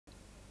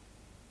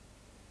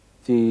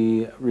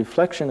The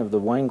reflection of the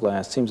wine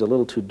glass seems a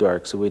little too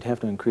dark, so we'd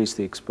have to increase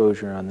the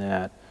exposure on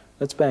that.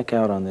 Let's back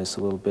out on this a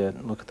little bit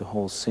and look at the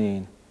whole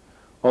scene.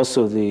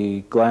 Also,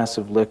 the glass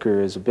of liquor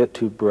is a bit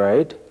too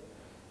bright,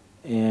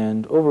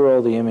 and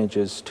overall the image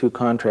is too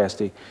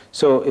contrasty.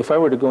 So if I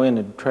were to go in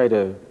and try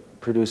to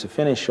produce a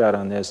finish shot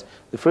on this,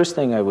 the first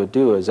thing I would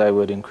do is I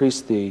would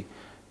increase the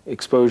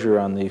exposure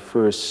on the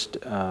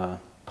first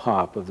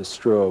pop of the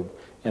strobe,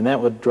 and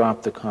that would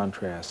drop the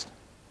contrast.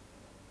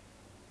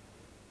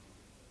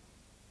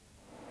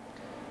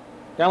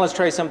 Now let's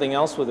try something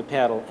else with the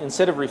paddle.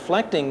 Instead of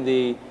reflecting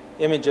the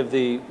image of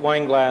the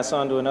wine glass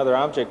onto another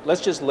object,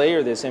 let's just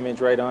layer this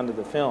image right onto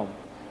the film.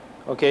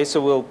 Okay,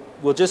 so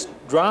we'll just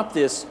drop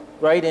this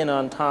right in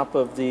on top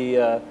of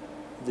the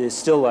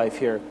still life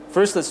here.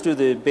 First, let's do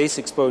the base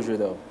exposure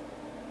though.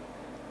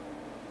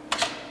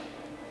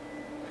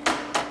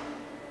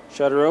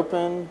 Shutter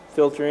open,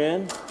 filter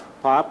in,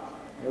 pop,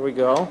 there we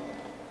go.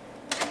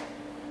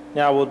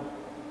 Now we'll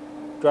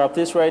drop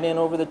this right in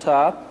over the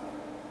top.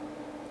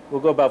 We'll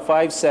go about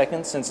 5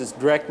 seconds since it's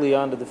directly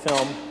onto the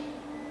film.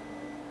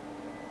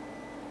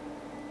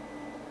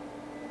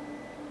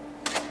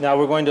 Now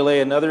we're going to lay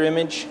another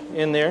image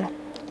in there.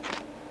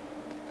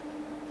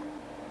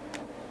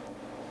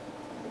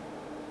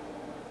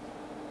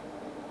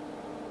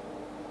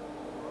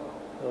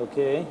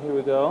 Okay, here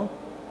we go.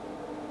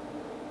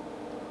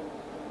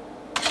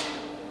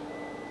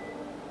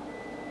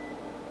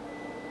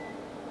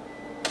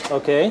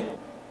 Okay.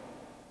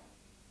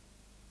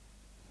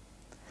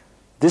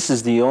 This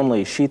is the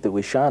only sheet that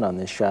we shot on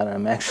this shot, and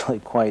I'm actually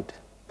quite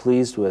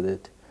pleased with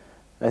it.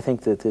 I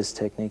think that this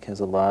technique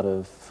has a lot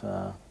of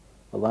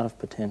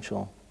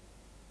potential.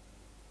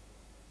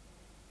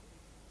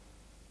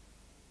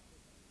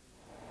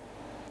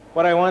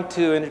 What I want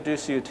to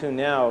introduce you to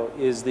now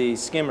is the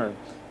skimmer.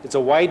 It's a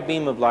wide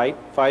beam of light,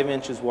 5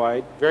 inches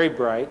wide, very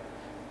bright.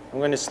 I'm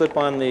going to slip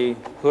on the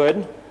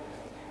hood,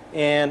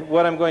 and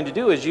what I'm going to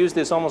do is use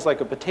this almost like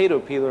a potato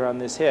peeler on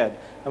this head.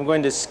 I'm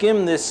going to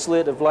skim this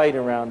slit of light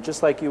around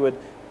just like you would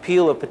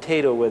peel a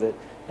potato with it,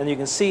 and you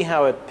can see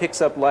how it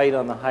picks up light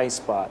on the high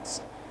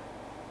spots.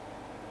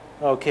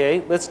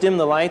 Okay, let's dim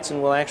the lights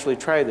and we'll actually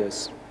try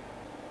this.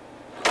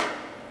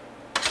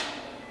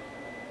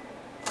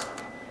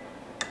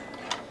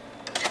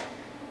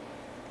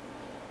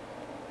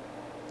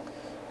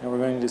 Now we're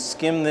going to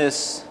skim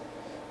this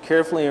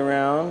carefully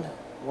around.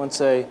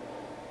 Once I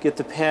get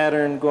the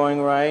pattern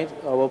going right,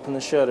 I'll open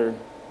the shutter.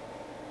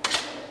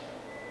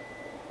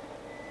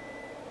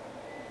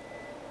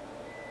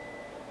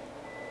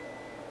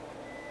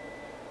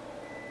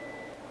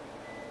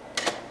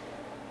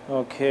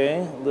 Okay,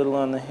 a little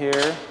on the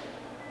hair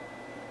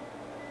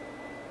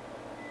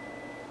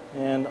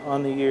and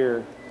on the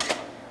ear,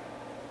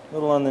 a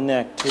little on the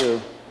neck too.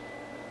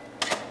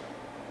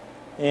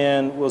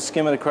 And we'll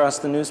skim it across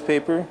the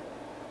newspaper,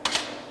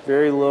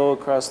 very low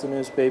across the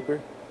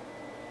newspaper.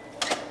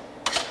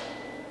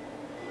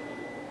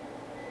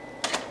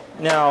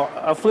 Now,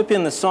 I'll flip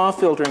in the saw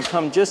filter and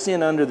come just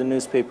in under the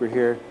newspaper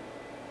here,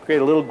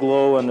 create a little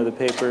glow under the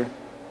paper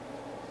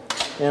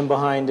and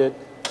behind it.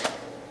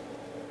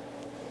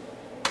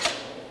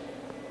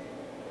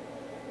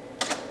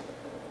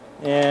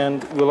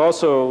 And we'll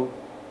also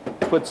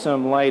put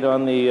some light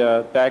on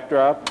the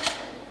backdrop.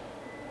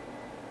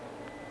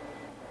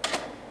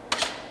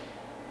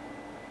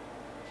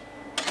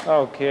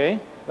 Okay,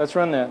 let's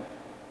run that.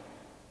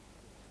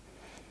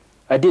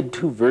 I did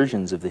 2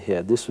 versions of the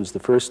head. This was the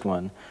first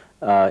one.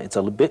 It's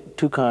a bit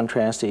too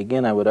contrasty.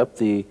 Again, I would up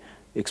the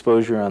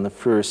exposure on the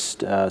first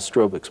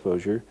strobe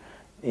exposure,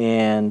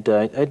 and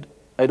I'd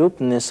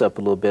open this up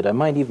a little bit. I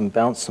might even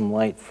bounce some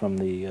light from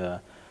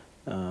the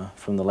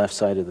left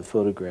side of the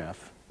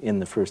photograph in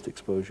the first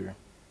exposure.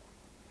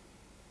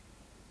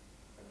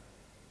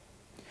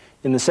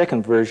 In the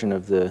second version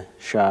of the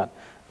shot,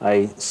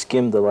 I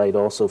skimmed the light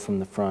also from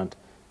the front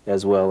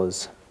as well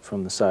as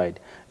from the side.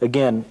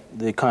 Again,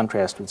 the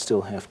contrast would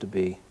still have to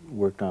be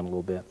worked on a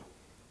little bit.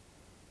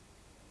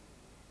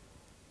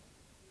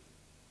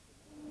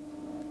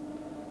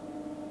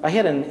 I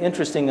had an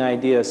interesting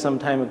idea some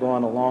time ago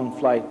on a long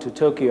flight to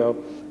Tokyo,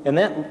 and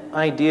that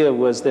idea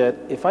was that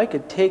if I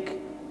could take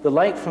the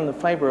light from the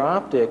fiber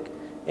optic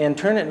and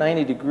turn it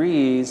 90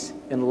 degrees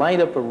and light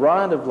up a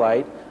rod of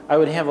light, I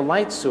would have a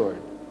light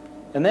sword.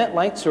 And that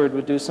light sword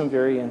would do some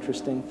very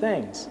interesting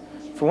things.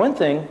 For one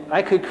thing,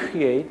 I could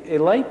create a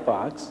light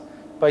box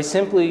by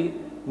simply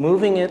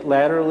moving it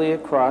laterally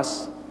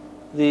across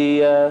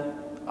the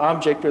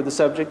object or the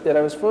subject that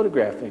I was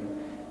photographing.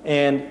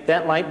 And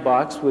that light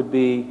box would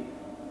be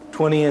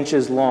 20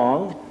 inches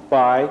long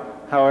by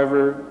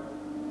however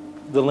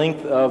the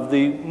length of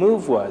the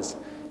move was.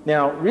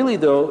 Now, really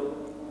though,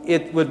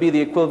 it would be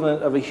the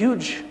equivalent of a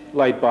huge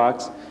light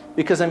box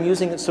because I'm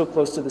using it so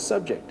close to the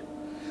subject.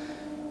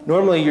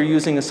 Normally you're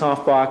using a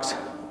softbox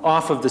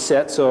off of the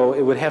set, so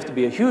it would have to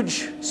be a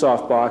huge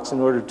softbox in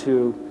order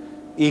to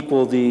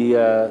equal the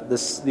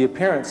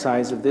apparent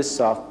size of this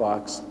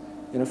softbox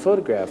in a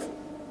photograph.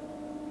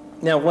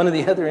 Now, one of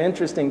the other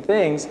interesting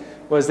things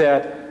was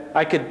that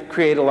I could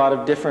create a lot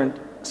of different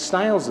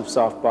styles of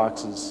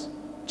softboxes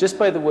just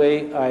by the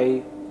way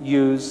I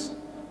use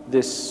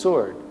this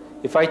sword.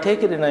 If I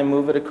take it and I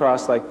move it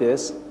across like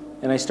this,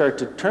 and I start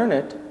to turn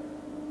it,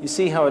 you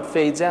see how it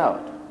fades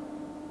out.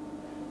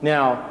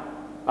 Now,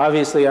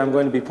 obviously I'm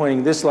going to be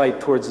pointing this light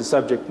towards the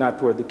subject, not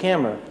toward the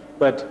camera,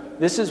 but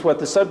this is what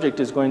the subject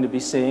is going to be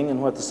seeing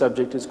and what the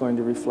subject is going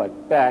to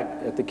reflect back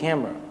at the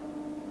camera.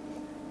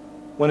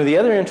 One of the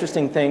other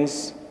interesting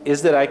things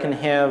is that I can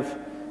have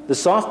the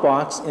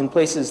softbox in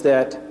places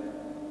that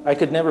I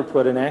could never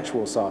put an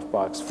actual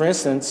softbox. For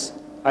instance,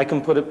 I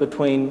can put it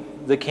between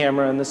the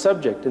camera and the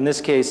subject. In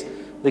this case,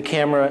 the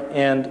camera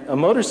and a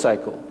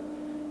motorcycle.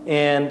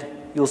 And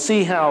you'll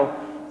see how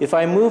if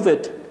I move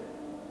it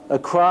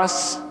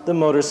across the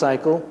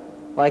motorcycle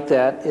like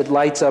that, it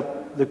lights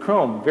up the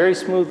chrome very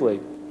smoothly.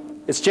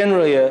 It's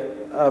generally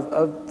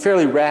a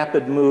fairly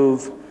rapid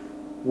move,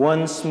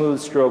 one smooth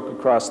stroke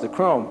across the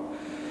chrome.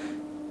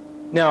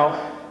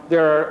 Now,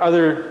 there are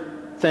other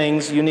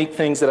things, unique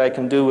things that I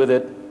can do with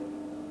it,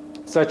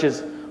 such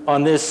as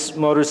on this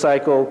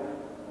motorcycle,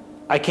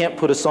 I can't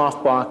put a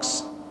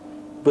softbox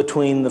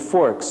between the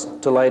forks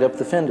to light up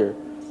the fender.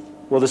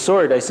 Well, the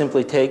sword I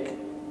simply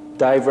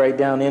dive right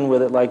down in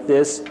with it like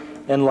this,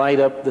 and light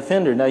up the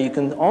fender. Now you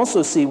can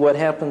also see what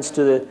happens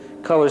to the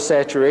color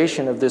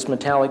saturation of this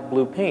metallic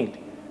blue paint.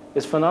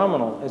 It's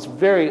phenomenal. It's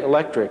very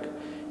electric.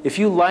 If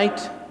you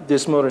light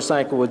this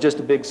motorcycle with just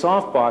a big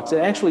softbox, it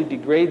actually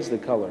degrades the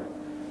color.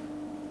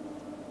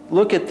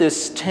 Look at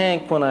this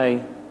tank when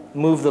I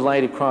move the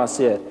light across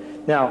it.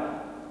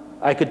 Now,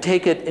 I could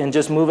take it and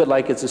just move it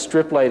like it's a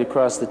strip light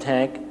across the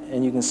tank,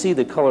 and you can see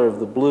the color of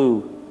the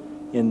blue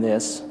in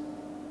this.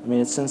 I mean,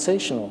 it's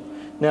sensational.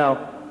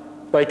 Now,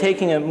 by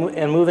taking it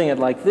and moving it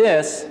like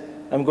this,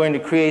 I'm going to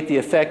create the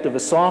effect of a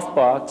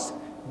softbox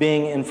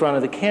being in front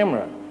of the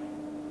camera.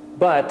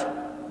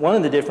 But one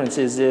of the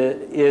differences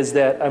is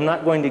that I'm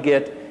not going to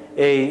get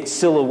a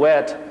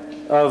silhouette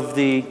of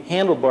the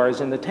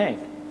handlebars in the tank.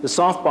 The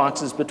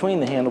softbox is between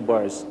the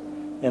handlebars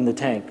and the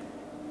tank.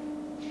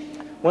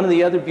 One of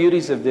the other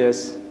beauties of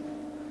this,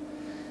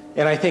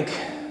 and I think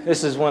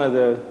this is one of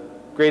the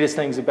greatest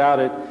things about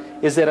it,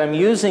 is that I'm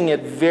using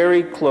it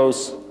very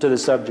close to the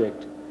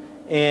subject.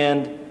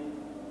 And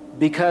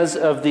because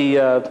of the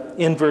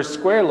inverse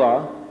square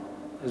law,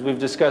 as we've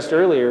discussed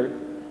earlier,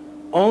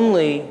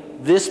 only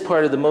this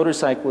part of the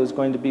motorcycle is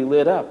going to be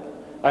lit up.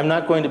 I'm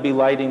not going to be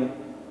lighting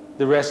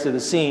the rest of the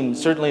scene.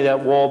 Certainly that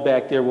wall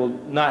back there will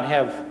not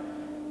have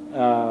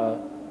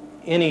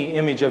any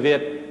image of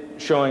it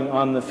showing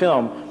on the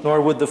film,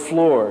 nor would the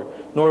floor,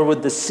 nor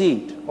would the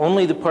seat,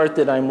 only the part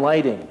that I'm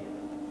lighting.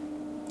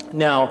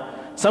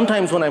 Now,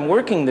 sometimes when I'm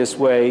working this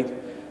way,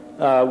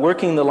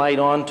 working the light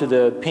onto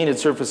the painted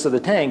surface of the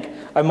tank,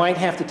 I might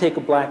have to take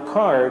a black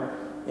card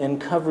and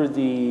cover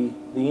the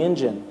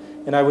engine.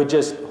 And I would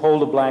just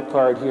hold a black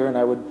card here and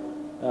I would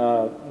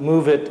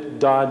move it,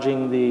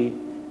 dodging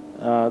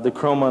the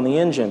chrome on the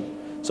engine.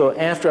 So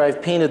after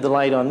I've painted the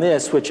light on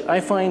this, which I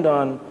find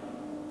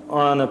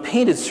on a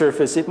painted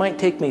surface, it might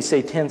take me,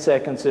 say, 10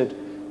 seconds at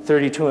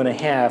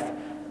 32.5.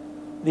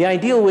 The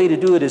ideal way to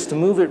do it is to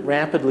move it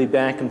rapidly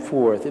back and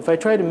forth. If I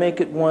try to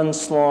make it one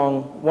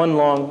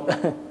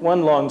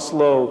long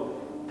slow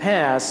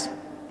pass,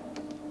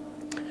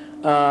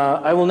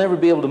 I will never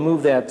be able to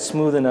move that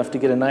smooth enough to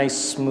get a nice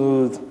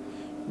smooth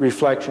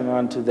reflection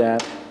onto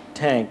that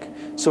tank.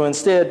 So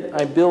instead,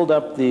 I build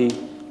up the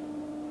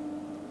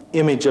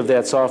image of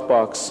that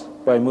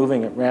softbox by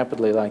moving it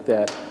rapidly like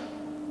that.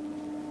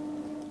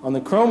 On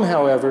the chrome,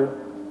 however,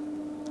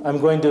 I'm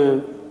going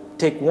to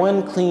take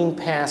one clean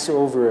pass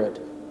over it,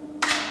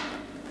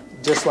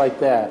 just like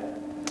that.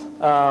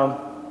 I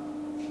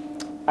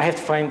have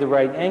to find the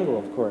right angle,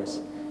 of course.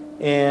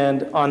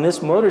 And on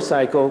this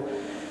motorcycle,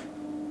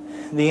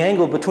 the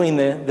angle between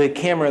the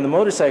camera and the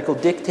motorcycle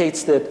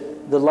dictates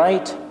that the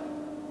light,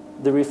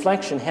 the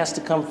reflection, has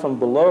to come from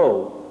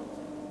below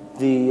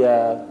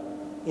the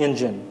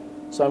engine.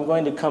 So I'm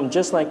going to come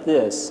just like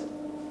this.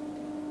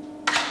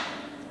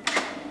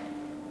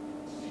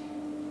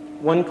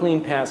 One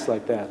clean pass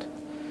like that.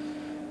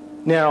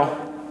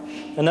 Now,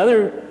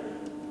 another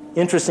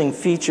interesting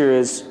feature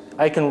is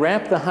I can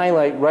wrap the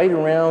highlight right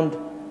around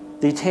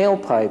the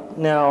tailpipe.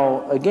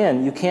 Now,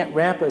 again, you can't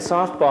wrap a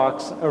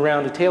softbox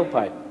around a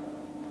tailpipe,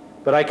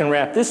 but I can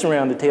wrap this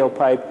around the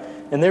tailpipe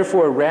and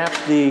therefore wrap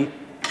the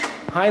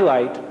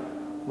highlight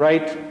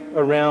right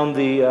around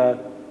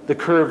the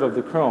curve of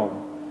the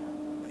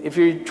chrome. If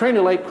you're trying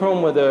to light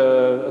chrome with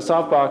a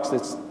softbox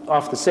that's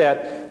off the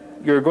set,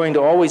 you're going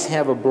to always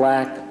have a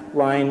black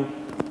line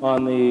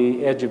on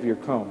the edge of your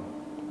chrome.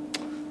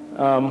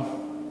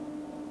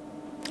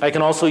 I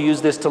can also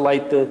use this to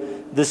light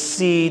the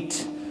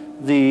seat,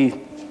 the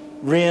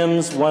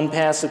rims, one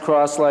pass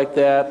across like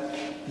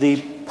that,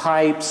 the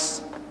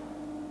pipes,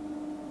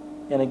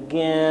 and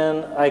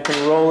again I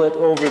can roll it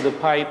over the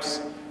pipes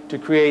to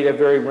create a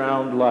very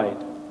round light.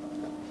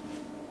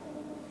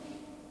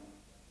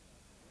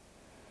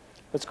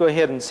 Let's go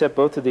ahead and set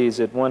both of these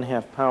at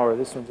 1/2 power.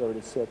 This one's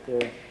already set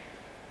there.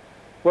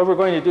 what we're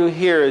going to do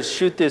here is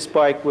shoot this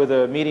bike with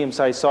a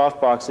medium-sized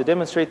softbox to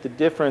demonstrate the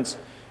difference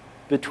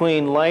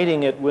between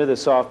lighting it with a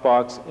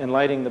softbox and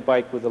lighting the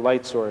bike with the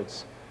light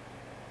swords.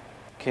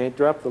 Okay,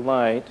 drop the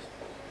light.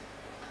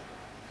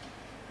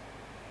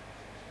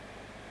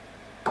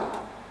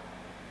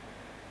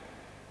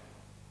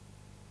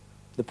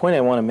 The point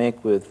I want to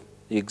make with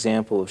the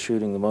example of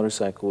shooting the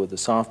motorcycle with the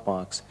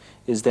softbox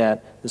is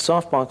that the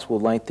softbox will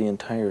light the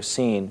entire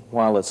scene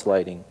while it's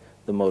lighting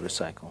the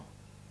motorcycle.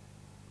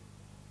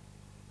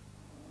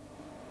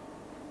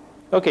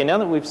 Okay, now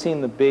that we've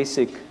seen the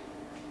basic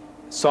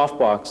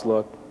softbox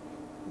look,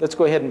 let's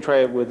go ahead and try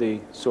it with the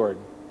sword,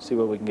 see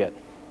what we can get.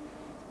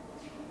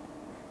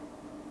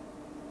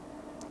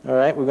 All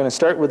right, we're going to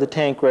start with the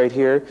tank right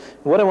here.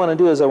 What I want to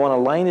do is I want to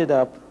line it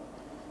up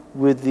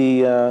with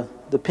the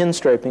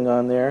pinstriping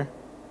on there.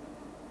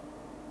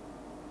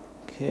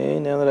 Okay,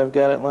 now that I've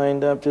got it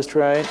lined up just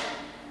right.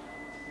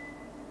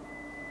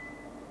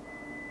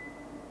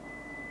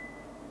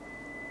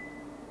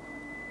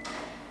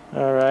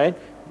 All right.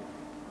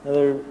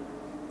 Another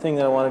thing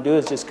that I want to do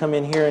is just come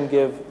in here and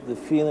give the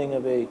feeling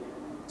of a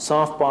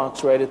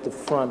softbox right at the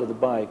front of the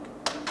bike.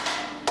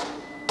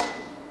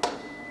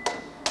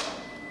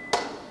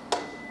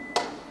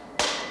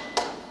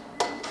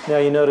 Now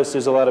you notice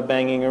there's a lot of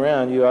banging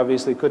around. You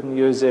obviously couldn't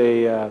use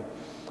a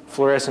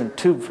fluorescent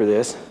tube for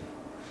this.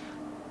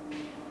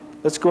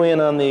 Let's go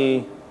in on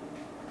the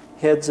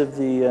heads of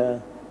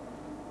the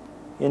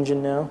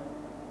engine now.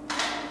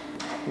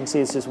 You can see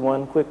it's just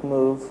one quick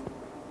move.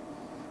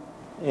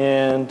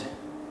 And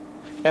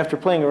after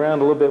playing around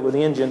a little bit with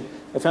the engine,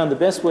 I found the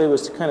best way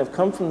was to kind of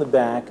come from the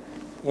back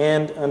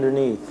and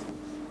underneath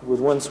with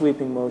one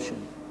sweeping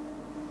motion.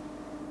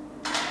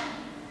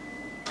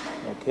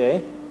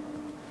 Okay.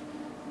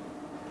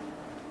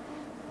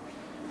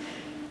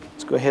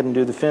 Let's go ahead and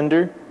do the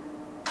fender.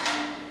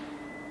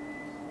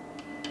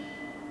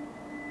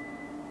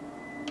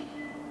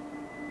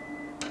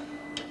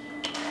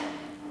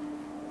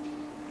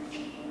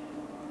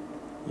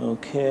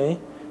 Okay.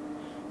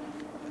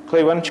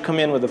 Clay, why don't you come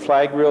in with a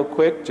flag real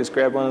quick? Just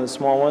grab one of the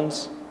small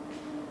ones.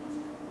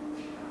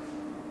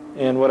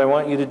 And what I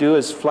want you to do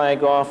is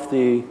flag off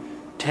the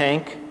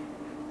tank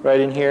right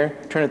in here.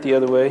 Turn it the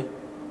other way.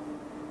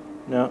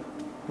 No,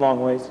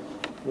 long ways.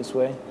 This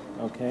way.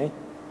 Okay.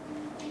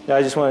 Now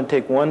I just want to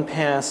take one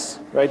pass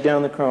right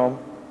down the chrome.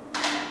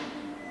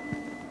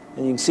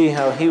 And you can see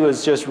how he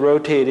was just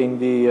rotating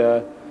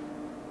the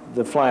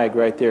flag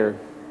right there.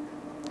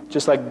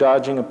 Just like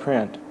dodging a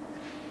print.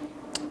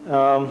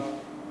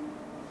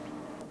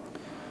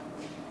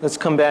 Let's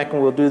come back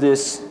and we'll do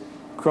this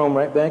chrome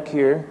right back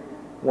here.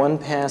 One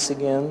pass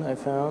again, I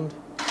found.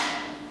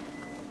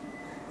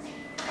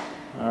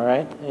 All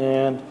right,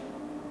 and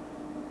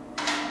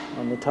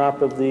on the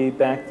top of the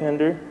back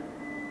fender.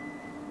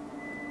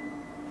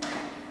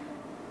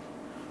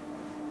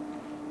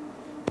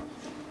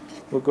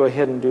 We'll go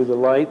ahead and do the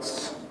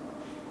lights.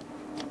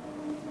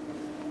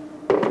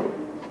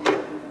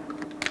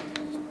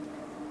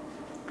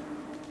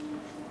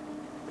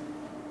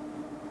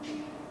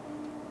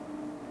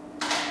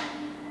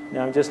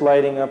 Now I'm just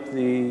lighting up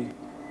the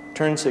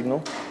turn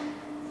signal,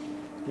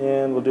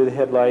 and we'll do the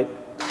headlight.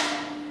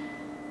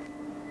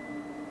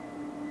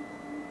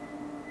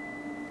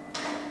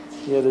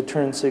 The other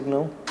turn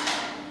signal.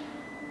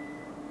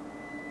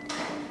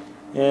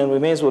 And we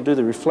may as well do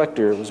the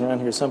reflector. It was around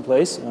here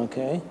someplace.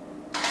 Okay.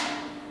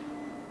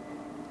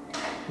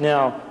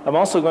 Now, I'm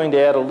also going to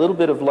add a little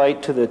bit of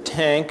light to the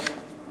tank.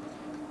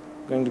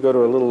 I'm going to go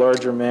to a little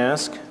larger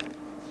mask.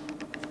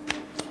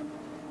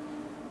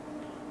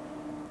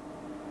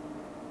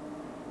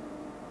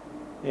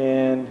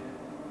 And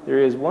there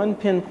is one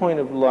pinpoint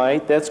of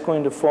light that's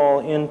going to fall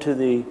into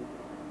the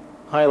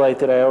highlight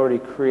that I already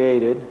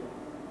created.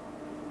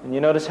 And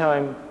you notice how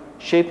I'm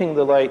shaping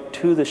the light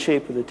to the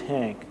shape of the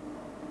tank.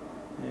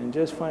 And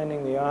just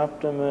finding the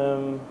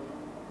optimum,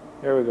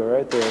 there we go,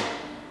 right there.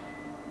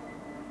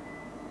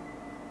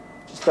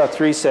 Just about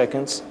 3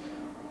 seconds.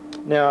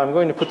 Now I'm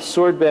going to put the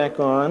sword back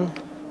on.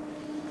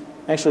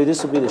 Actually,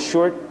 this will be the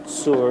short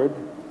sword.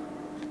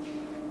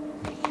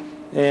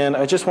 And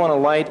I just want to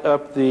light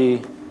up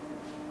the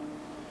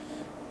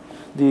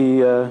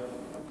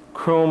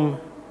chrome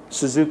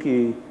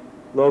Suzuki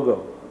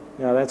logo.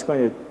 Now that's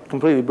going to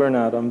completely burn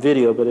out on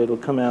video, but it'll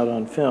come out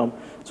on film.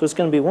 So it's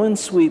going to be one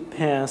sweep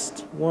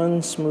past,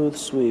 one smooth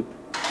sweep.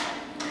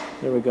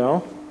 There we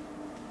go.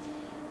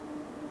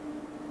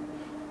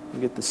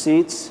 We get the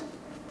seats.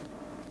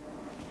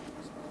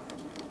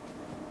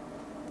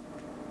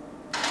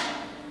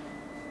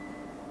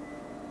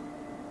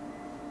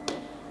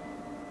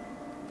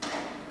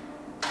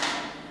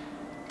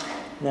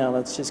 Now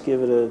let's just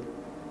give it a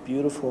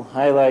beautiful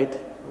highlight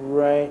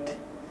right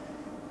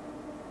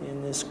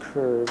in this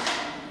curve.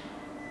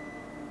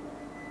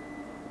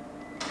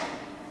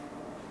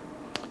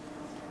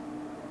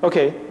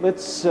 Okay,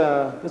 let's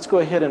go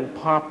ahead and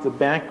pop the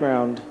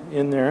background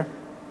in there.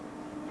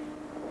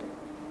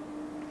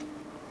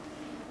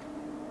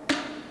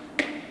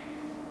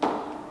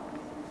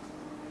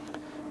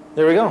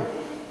 There we go.